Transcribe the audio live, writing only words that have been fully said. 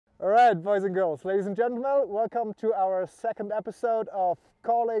All right, boys and girls, ladies and gentlemen, welcome to our second episode of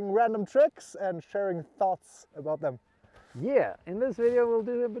calling random tricks and sharing thoughts about them. Yeah, in this video we'll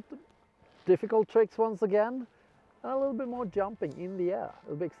do a bit difficult tricks once again, and a little bit more jumping in the air.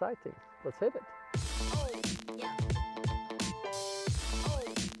 It'll be exciting. Let's hit it.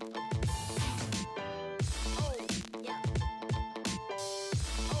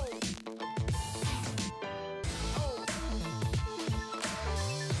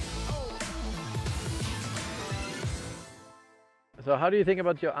 So how do you think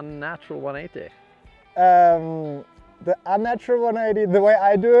about your unnatural 180? The unnatural 180, the way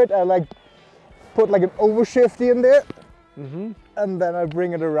I do it, I like put like an over shifty in there, and then I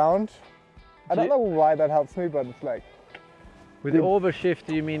bring it around. I don't know why that helps me, but it's like... With the over shift,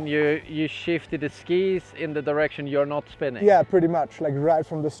 you mean you shifted the skis in the direction you're not spinning? Yeah, pretty much, like right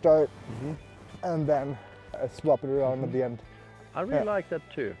from the start, and then I swap it around at the end. I really like that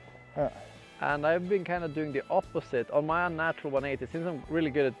too. And I've been kind of doing the opposite. On my unnatural 180, since I'm really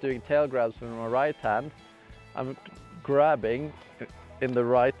good at doing tail grabs with my right hand, I'm grabbing in the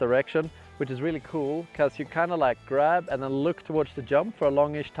right direction, which is really cool, because you kind of like grab and then look towards the jump for a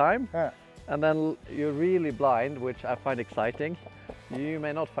longish time. And then you're really blind, which I find exciting. You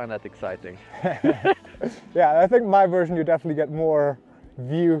may not find that exciting. Yeah, I think my version, you definitely get more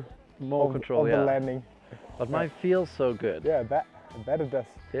view, more control, of the landing. But mine feels so good. Yeah, I bet it does.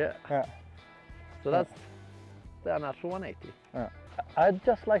 Yeah. So that's the unnatural 180. I'd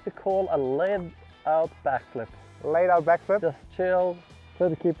just like to call a laid out backflip. Laid out backflip? Just chill, try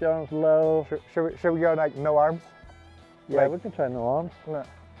to keep the arms low. Should we go like no arms? Yeah, we can try no arms. No.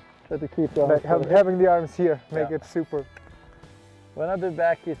 Try to keep the arms having the arms here, make it super. When I do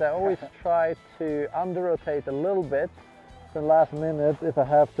backies, I always try to under rotate a little bit. Then last minute, if I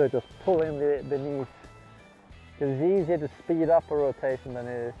have to, just pull in the knees. Because it's easier to speed up a rotation than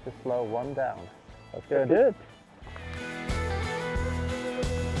it is to slow one down. Let's go do it.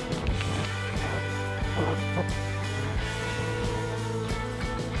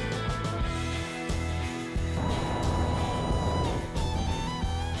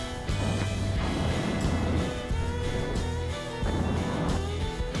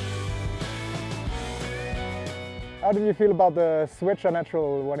 How do you feel about the switch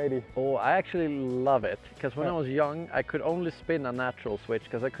unnatural 180? Oh, I actually love it, because when I was young I could only spin a natural switch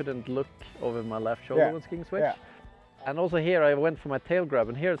because I couldn't look over my left shoulder when skiing switch. And also here I went for my tail grab,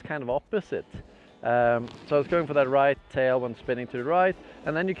 and here it's kind of opposite. So I was going for that right tail when spinning to the right,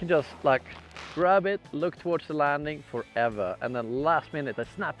 and then you can just like grab it, look towards the landing forever, and then last minute I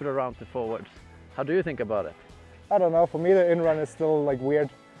snap it around to forwards. How do you think about it? I don't know, for me the in-run is still like weird,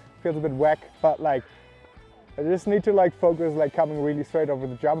 feels a bit whack, but like I just need to like focus like coming really straight over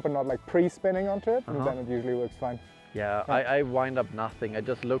the jump and not like pre-spinning onto it, and then it usually works fine. Yeah, I wind up nothing. I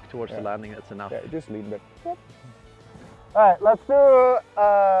just look towards the landing, that's enough. Yeah, just lean a bit. Alright, let's do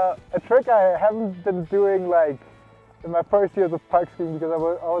a trick I haven't been doing like in my first years of park skiing because I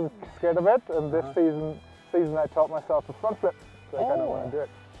was scared of it, and this season I taught myself a front flip, so I kind of want to do it.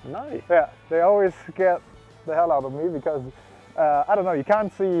 Nice. Yeah, they always get the hell out of me because I don't know, you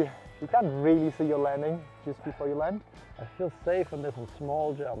can't really see your landing just before you land. I feel safe on this on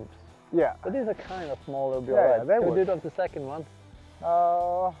small jumps. Yeah. But these are kind of small, they'll be alright. Can we do it on the second one?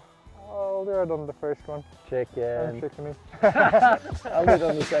 I'll do it on the first one. Chicken. I'm chickening. I'll do it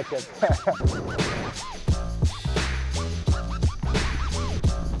on the second.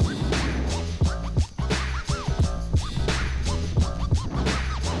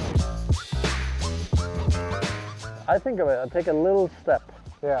 I think of it, I take a little step.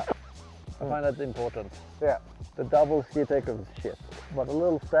 Yeah. I find that important. Yeah. The double ski takeoff is shit. But a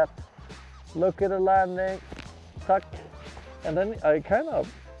little step, look at the landing, tuck, and then I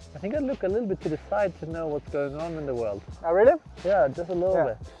think I look a little bit to the side to know what's going on in the world. Oh really? Yeah, just a little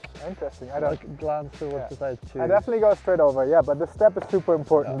bit. Interesting. I don't glance towards the side too. I definitely go straight over, but the step is super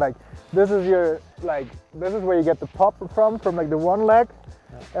important. Like this is where you get the pop from like the one leg,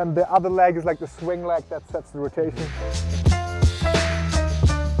 and the other leg is like the swing leg that sets the rotation.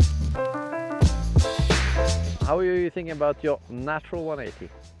 How are you thinking about your natural 180?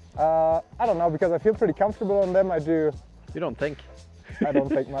 I don't know, because I feel pretty comfortable on them. You don't think? I don't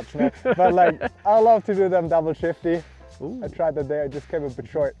think much now. But like, I love to do them double shifty. Ooh. I tried that day, I just came a bit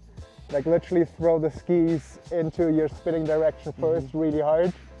short. Like literally throw the skis into your spinning direction first really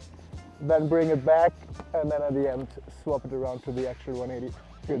hard, then bring it back, and then at the end swap it around to the actual 180.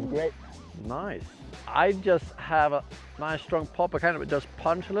 Feels great. Nice. I just have a nice strong pop. I kind of just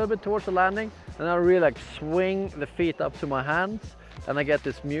punch a little bit towards the landing, and I really like swing the feet up to my hands, and I get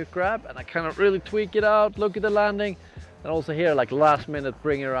this mute grab, and I kind of really tweak it out, look at the landing, And also here, like last minute,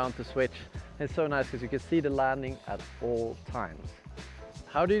 bring it around to switch. It's so nice because you can see the landing at all times.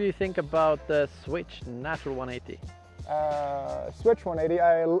 How did you think about the switch natural 180? Switch 180,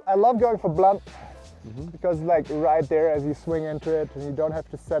 I love going for blunt because like right there as you swing into it and you don't have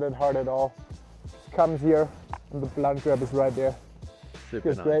to set it hard at all. It comes here and the blunt grab is right there. Super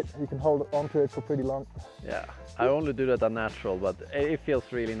It's nice. great, you can hold onto it for pretty long. Yeah, I only do that on natural, but it feels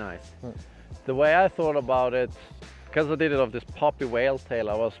really nice. The way I thought about it, because I did it off this poppy whale tail,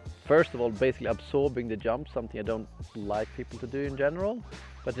 I was first of all basically absorbing the jump, something I don't like people to do in general,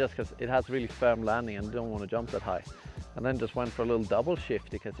 but just because it has really firm landing and I don't want to jump that high. And then just went for a little double shift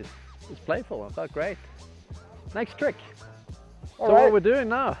because it's playful and felt great. Next trick. So what are we doing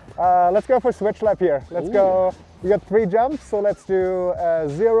now? Let's go for switch lap here. Let's go, we got 3 jumps, so let's do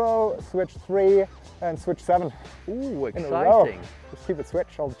 0, switch 3 and switch 7. Ooh, in a row. exciting. Just keep it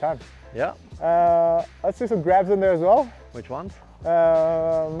switch all the time. Yeah. Let's do some grabs in there as well. Which ones?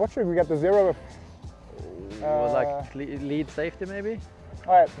 What should we get the 0 with? Like lead safety maybe?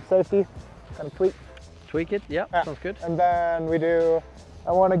 All right, safety, kind of tweak. Tweak it, yeah, sounds good. And then we do,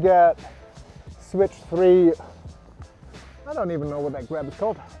 I want to get switch 3. I don't even know what that grab is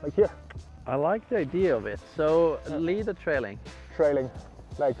called, like here. I like the idea of it. So lead or trailing? Trailing,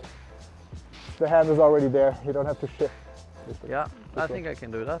 like the hand is already there, you don't have to shift. Yeah, I think I can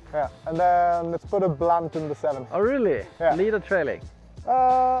do that. Yeah, and then let's put a blunt in the 7. Oh really? Yeah. Lead or trailing?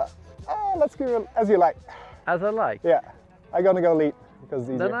 Let's give it as you like. As I like? Yeah, I'm gonna go lead because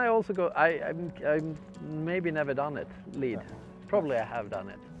it's easier. Then I also go, I maybe never done it, lead. Probably I have done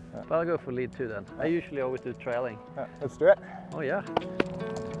it. But I'll go for lead too then. I usually always do trailing. Yeah, let's do it. Oh yeah.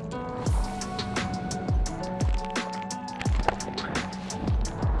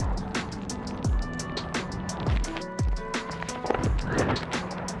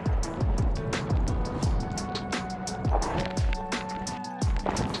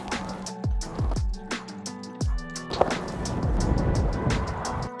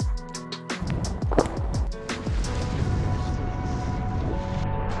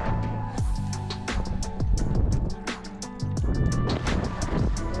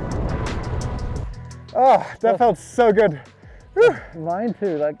 Oh, that felt so good. Whew. Mine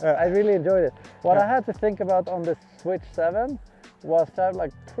too, like I really enjoyed it. What I had to think about on the Switch 7 was to have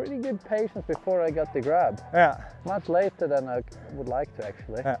like pretty good patience before I got the grab. Yeah. Much later than I would like to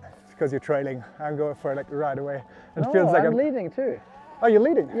actually. Yeah, it's because you're trailing. I'm going for it like right away. It No, feels like I'm leading too. Oh, you're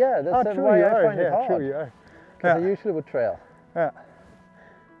leading? Yeah, that's true, why you I are. find it hard. True, you are. Because I usually would trail. Yeah.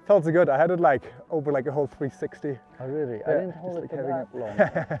 Felt so good. I had it like over like a whole 360. Oh really? I Yeah, didn't hold just it for like that long.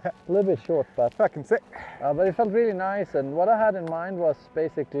 A little bit short, but Fucking sick. but it felt really nice. And what I had in mind was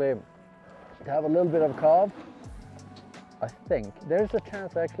basically to have a little bit of carve. I think there's a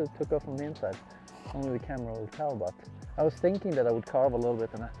chance I actually took off from the inside. Only the camera will tell, but I was thinking that I would carve a little bit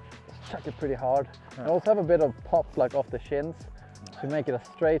and I just chuck it pretty hard. I also have a bit of pop like off the shins to make it a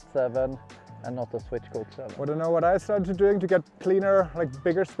straight 7 and not a switch coke 7. Want to know what I started doing to get cleaner, like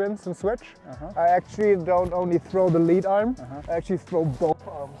bigger spins and switch? I actually don't only throw the lead arm, I actually throw both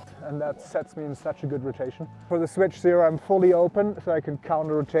arms, and that sets me in such a good rotation. For the switch 0, I'm fully open, so I can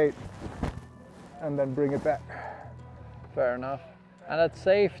counter rotate and then bring it back. Fair enough. And that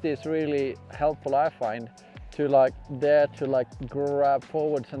safety is really helpful, I find, to like dare to like grab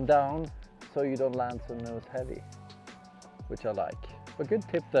forwards and down so you don't land so nose heavy, which I like. But good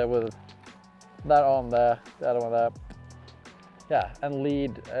tip there with that arm there, the other one there. Yeah, and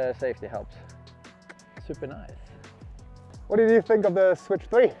lead safety helps. Super nice. What did you think of the switch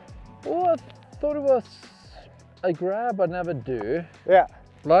 3? Oh, I thought it was a grab I never do. Yeah.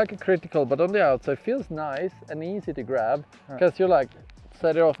 Like a critical, but on the outside feels nice and easy to grab because you like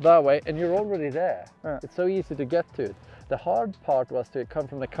set it off that way and you're already there. It's so easy to get to it. The hard part was to come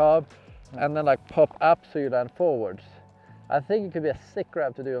from the carb and then like pop up so you land forwards. I think it could be a sick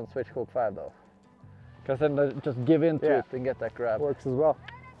grab to do on Switch Coke 5 though. Because then they just give into it and get that grab. Works as well.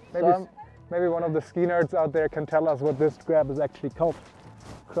 Maybe, So maybe one of the ski nerds out there can tell us what this grab is actually called.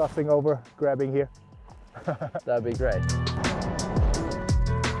 Crossing over, grabbing here. That'd be great.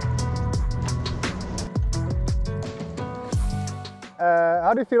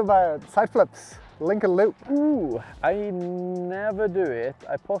 How do you feel about side flips? Link and loop. Ooh, I never do it.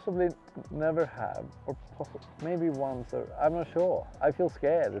 I possibly never have, or maybe once, or I'm not sure. I feel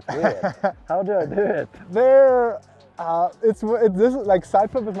scared. It's weird. How do I do it? This is like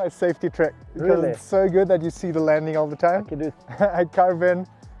side flip is my safety trick because Really? it's so good that you see the landing all the time. I can do. I carve in,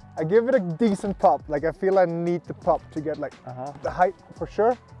 I give it a decent pop. Like I feel I need the pop to get like the height for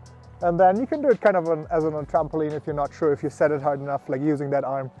sure. And then you can do it kind of as on a trampoline if you're not sure if you set it hard enough, like using that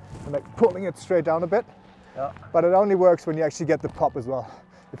arm and like pulling it straight down a bit. Yeah. But it only works when you actually get the pop as well.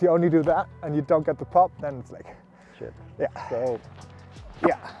 If you only do that and you don't get the pop, then it's like shit. Yeah. So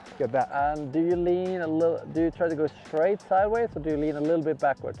yeah, get that. And do you lean a little? Do you try to go straight sideways, or do you lean a little bit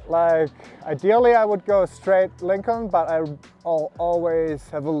backwards? Like ideally, I would go straight Lincoln, but I'll always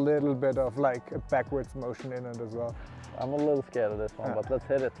have a little bit of like a backwards motion in it as well. I'm a little scared of this one, but let's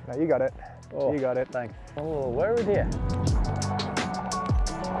hit it. No, you got it. Oh, you got it. Thanks. I'm a little worried here.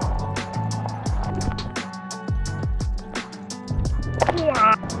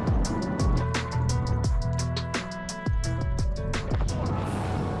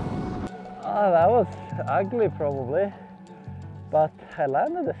 Oh, that was ugly probably, but I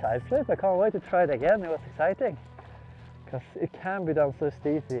landed the side flip. I can't wait to try it again. It was exciting because it can be done so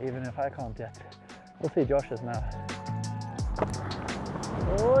easy even if I can't yet. We'll see Josh's now.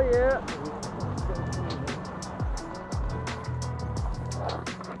 Oh yeah.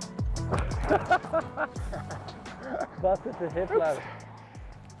 Busted the hip ladder.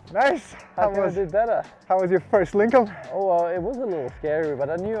 Nice. How can I do better? How was your first Lincoln? Oh, well, it was a little scary, but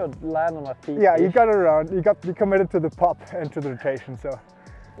I knew I'd land on my feet. Yeah, you got it around. You committed to the pop and to the rotation. So,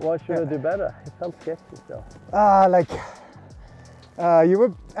 what should I do better? It felt sketchy still. You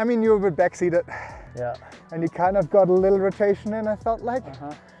were a bit back-seated. Yeah. And you kind of got a little rotation in. I felt like.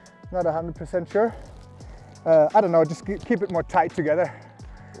 Not 100% sure. I don't know. Just keep it more tight together.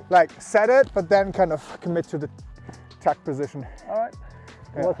 Like set it, but then kind of commit to the tuck position. All right.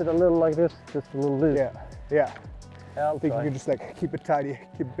 Yeah. Was it a little like this? Just a little loose? Yeah. I'll I think try. you can just like keep it tidy,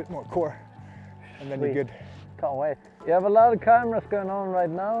 keep a bit more core, and then you're good. Can't wait. You have a lot of cameras going on right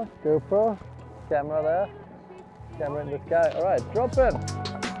now. GoPro, camera there, camera in the sky. All right, drop in.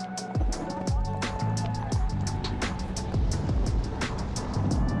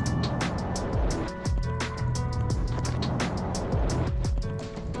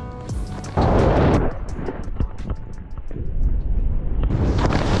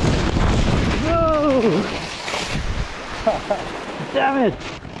 Damn it!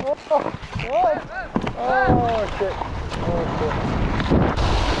 Oh shit! Oh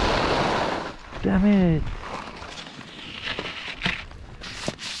shit! Damn it!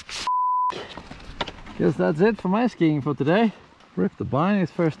 Guess that's it for my skiing for today. Ripped the bind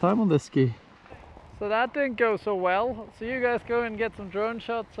his first time on this ski. So that didn't go so well. So you guys go and get some drone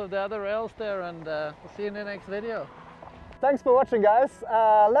shots of the other rails there, and we'll see you in the next video. Thanks for watching, guys.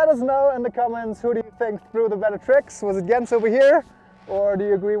 Let us know in the comments, who do you think threw the better tricks? Was it Jens over here, or do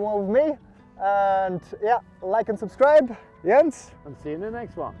you agree more with me? And yeah, like and subscribe. Jens. And see you in the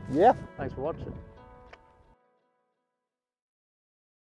next one. Yeah. Thanks for watching.